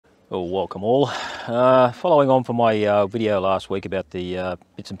Well, welcome all. Following on from my video last week about the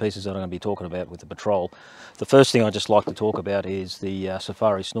bits and pieces that I'm going to be talking about with the Patrol, the first thing I'd just like to talk about is the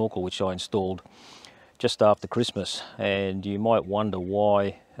Safari Snorkel, which I installed just after Christmas. And you might wonder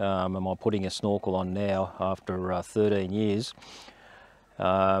why am I putting a snorkel on now after 13 years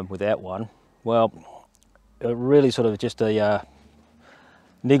without one. Well, really sort of just a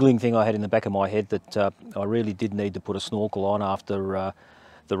niggling thing I had in the back of my head that I really did need to put a snorkel on after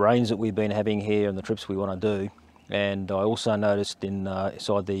the rains that we've been having here and the trips we want to do. And I also noticed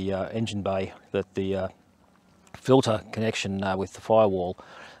inside the engine bay that the filter connection with the firewall,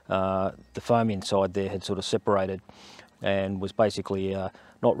 the foam inside there had sort of separated and was basically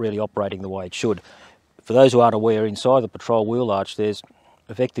not really operating the way it should. For those who aren't aware, inside the Patrol wheel arch there's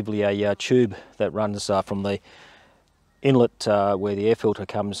effectively a tube that runs from the inlet where the air filter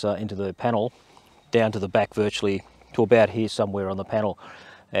comes into the panel down to the back, virtually to about here somewhere on the panel.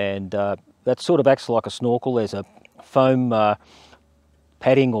 And that sort of acts like a snorkel. There's a foam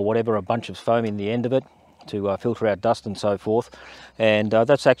padding or whatever, a bunch of foam in the end of it to filter out dust and so forth. And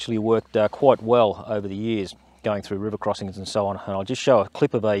that's actually worked quite well over the years, going through river crossings and so on. And I'll just show a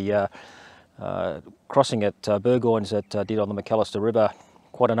clip of a crossing at Burgoyne that I did on the Macalister River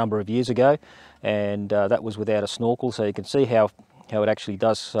quite a number of years ago. And that was without a snorkel, so you can see how it actually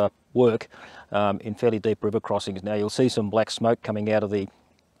does work in fairly deep river crossings. Now you'll see some black smoke coming out of the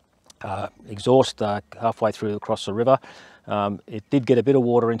exhaust halfway through across the river. It did get a bit of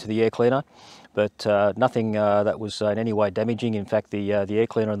water into the air cleaner, but nothing that was in any way damaging. In fact, the air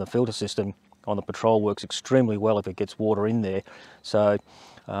cleaner and the filter system on the Patrol works extremely well if it gets water in there. So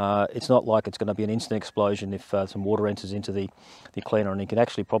it's not like it's going to be an instant explosion if some water enters into the cleaner, and it can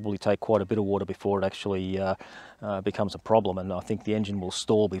actually probably take quite a bit of water before it actually becomes a problem, and I think the engine will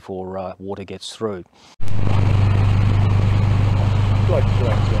stall before water gets through.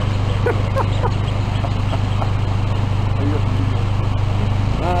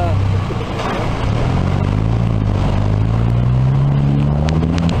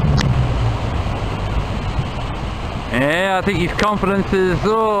 Yeah, I think his confidence is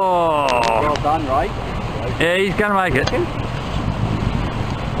well done, right? Yeah, he's going to make it.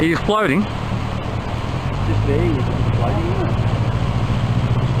 He's floating. Just there, you're just floating, isn't it?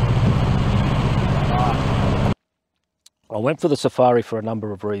 I went for the Safari for a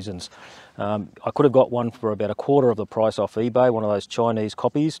number of reasons. I could have got one for about a quarter of the price off eBay, one of those Chinese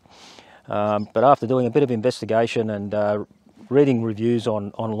copies. But after doing a bit of investigation and reading reviews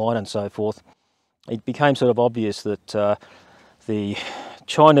online and so forth, it became sort of obvious that the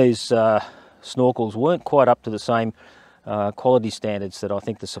Chinese snorkels weren't quite up to the same quality standards that I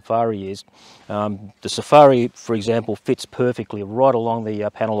think the Safari is. The Safari, for example, fits perfectly right along the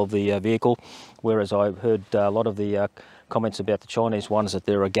panel of the vehicle, whereas I've heard a lot of the comments about the Chinese ones that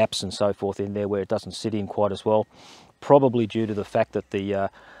there are gaps and so forth in there where it doesn't sit in quite as well, probably due to the fact that the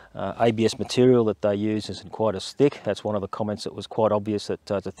ABS material that they use isn't quite as thick. That's one of the comments that was quite obvious, that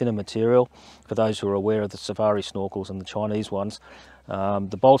it's a thinner material. For those who are aware of the Safari snorkels and the Chinese ones,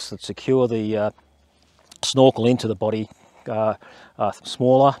 the bolts that secure the snorkel into the body are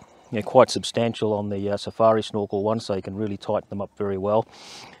smaller, quite substantial on the Safari snorkel one, so you can really tighten them up very well.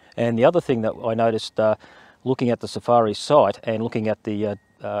 And the other thing that I noticed looking at the Safari site and looking at the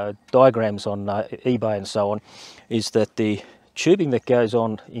diagrams on eBay and so on, is that the tubing that goes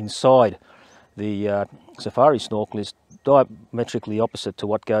on inside the Safari snorkel is diametrically opposite to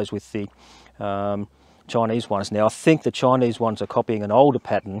what goes with the Chinese ones. Now I think the Chinese ones are copying an older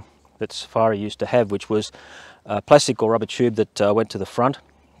pattern that Safari used to have, which was a plastic or rubber tube that went to the front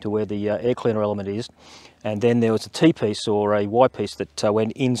to where the air cleaner element is, and then there was a T-piece or a Y-piece that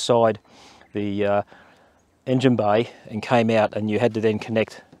went inside the engine bay and came out, and you had to then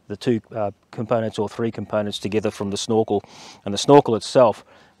connect the two components or three components together from the snorkel. And the snorkel itself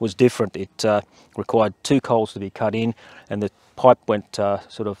was different. It required two coals to be cut in, and the pipe went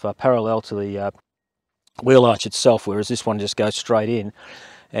sort of parallel to the wheel arch itself, whereas this one just goes straight in.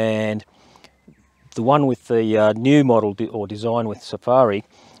 And the one with the new model or design with Safari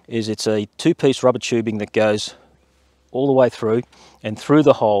is it's a two-piece rubber tubing that goes all the way through and through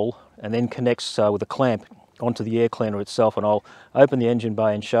the hole, and then connects with a clamp onto the air cleaner itself. And I'll open the engine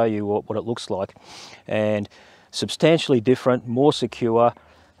bay and show you what it looks like. And substantially different, more secure,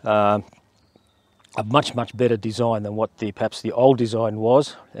 a much better design than what perhaps the old design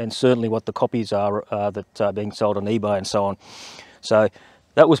was, and certainly what the copies are that are being sold on eBay and so on. So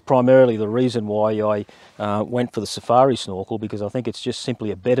that was primarily the reason why I went for the Safari snorkel, because I think it's just simply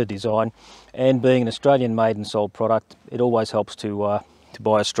a better design, and being an Australian made and sold product, it always helps to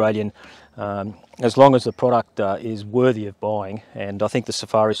buy Australian as long as the product is worthy of buying, and I think the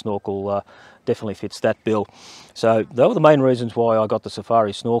Safari Snorkel definitely fits that bill. So those were the main reasons why I got the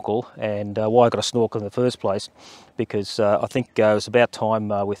Safari Snorkel, and why I got a snorkel in the first place, because I think it was about time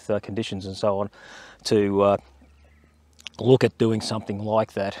with conditions and so on to look at doing something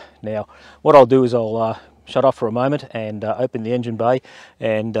like that. Now what I'll do is I'll shut off for a moment and open the engine bay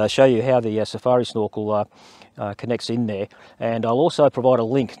and show you how the Safari Snorkel connects in there, and I'll also provide a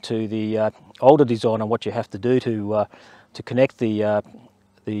link to the older design on what you have to do to connect the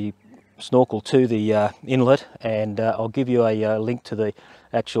snorkel to the inlet, and I'll give you a link to the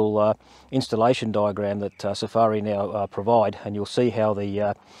actual installation diagram that Safari now provide, and you'll see how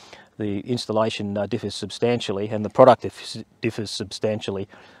the installation differs substantially, and the product differs substantially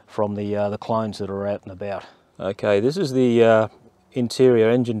from the clones that are out and about. Okay, this is the interior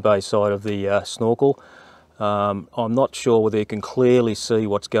engine bay side of the Snorkel. I'm not sure whether you can clearly see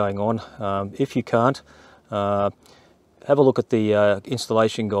what's going on. If you can't, have a look at the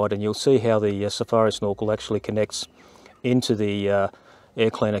installation guide and you'll see how the Safari Snorkel actually connects into the air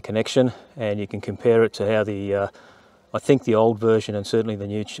cleaner connection, and you can compare it to how the I think the old version and certainly the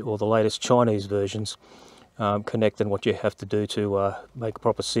new or the latest Chinese versions connect, and what you have to do to make a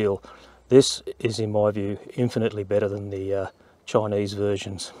proper seal. This is, in my view, infinitely better than the Chinese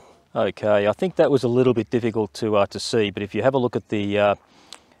versions. Okay, I think that was a little bit difficult to see, but if you have a look at the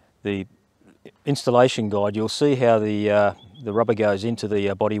installation guide, you'll see how the rubber goes into the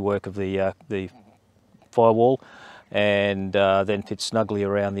bodywork of the firewall, and then fits snugly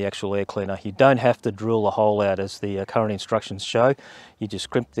around the actual air cleaner. You don't have to drill the hole out as the current instructions show. You just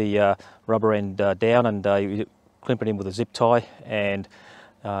crimp the rubber end down, and you crimp it in with a zip tie, and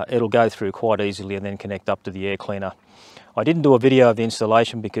it'll go through quite easily and then connect up to the air cleaner. I didn't do a video of the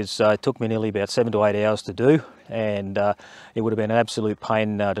installation because it took me nearly about 7 to 8 hours to do, and it would have been an absolute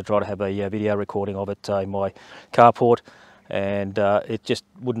pain to try to have a video recording of it in my carport, and it just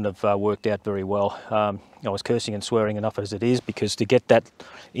wouldn't have worked out very well. I was cursing and swearing enough as it is, because to get that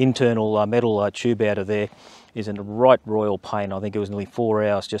internal metal tube out of there is a right royal pain. I think it was nearly 4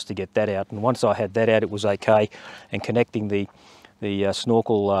 hours just to get that out, and once I had that out it was okay, and connecting the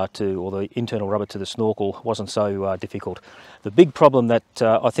snorkel or the internal rubber to the snorkel wasn't so difficult. The big problem that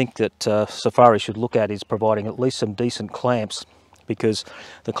I think that Safari should look at is providing at least some decent clamps, because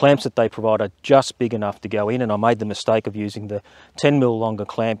the clamps that they provide are just big enough to go in, and I made the mistake of using the 10mm longer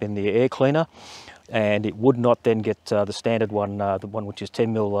clamp in the air cleaner, and it would not then get the standard one, the one which is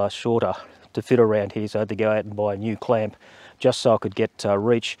 10mm shorter, to fit around here, so I had to go out and buy a new clamp just so I could get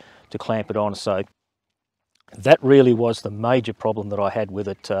reach to clamp it on. So that really was the major problem that I had with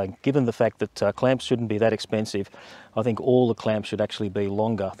it. Given the fact that clamps shouldn't be that expensive, I think all the clamps should actually be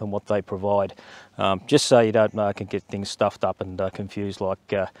longer than what they provide, just so you don't can get things stuffed up and confused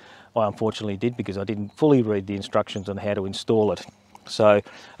like I unfortunately did, because I didn't fully read the instructions on how to install it. So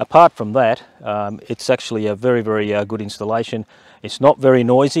apart from that, it's actually a very, very good installation. It's not very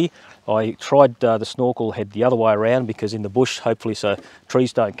noisy. I tried the snorkel head the other way around, because in the bush, hopefully so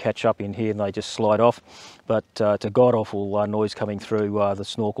trees don't catch up in here and they just slide off, but it's a god-awful noise coming through the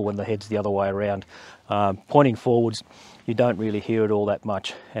snorkel when the head's the other way around. Pointing forwards, you don't really hear it all that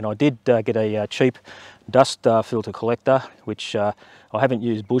much. And I did get a cheap dust filter collector, which I haven't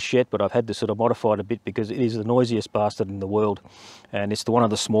used bush yet, but I've had to sort of modify it a bit, because it is the noisiest bastard in the world, and it's one of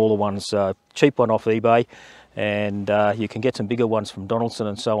the smaller ones, cheap one off eBay, and you can get some bigger ones from Donaldson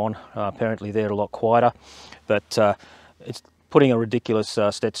and so on. Apparently they're a lot quieter, but it's putting a ridiculous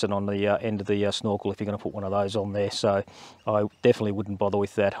Stetson on the end of the snorkel if you're going to put one of those on there, so I definitely wouldn't bother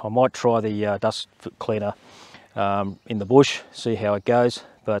with that. I might try the dust cleaner in the bush, see how it goes,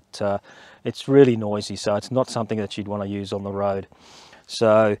 but it's really noisy, so it's not something that you'd want to use on the road.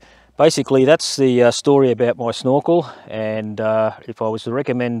 So basically that's the story about my snorkel, and if I was to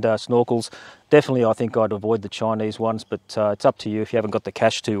recommend snorkels, definitely I think I'd avoid the Chinese ones, but it's up to you if you haven't got the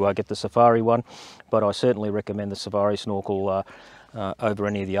cash to get the Safari one, but I certainly recommend the Safari snorkel over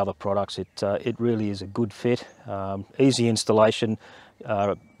any of the other products. It really is a good fit, easy installation,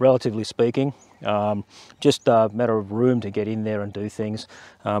 relatively speaking. Just a matter of room to get in there and do things.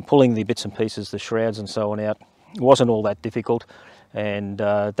 Pulling the bits and pieces, the shrouds and so on out, wasn't all that difficult, and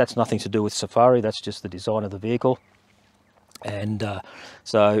that's nothing to do with Safari, that's just the design of the vehicle. And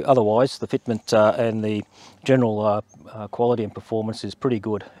so otherwise the fitment and the general quality and performance is pretty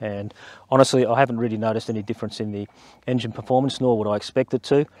good, and honestly I haven't really noticed any difference in the engine performance, nor would I expect it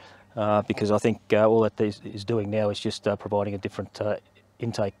to, because I think all that is doing now is just providing a different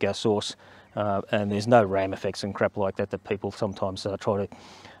intake source, and there's no ram effects and crap like that that people sometimes try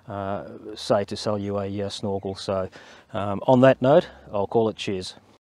to say to sell you a snorkel. So on that note, I'll call it cheers.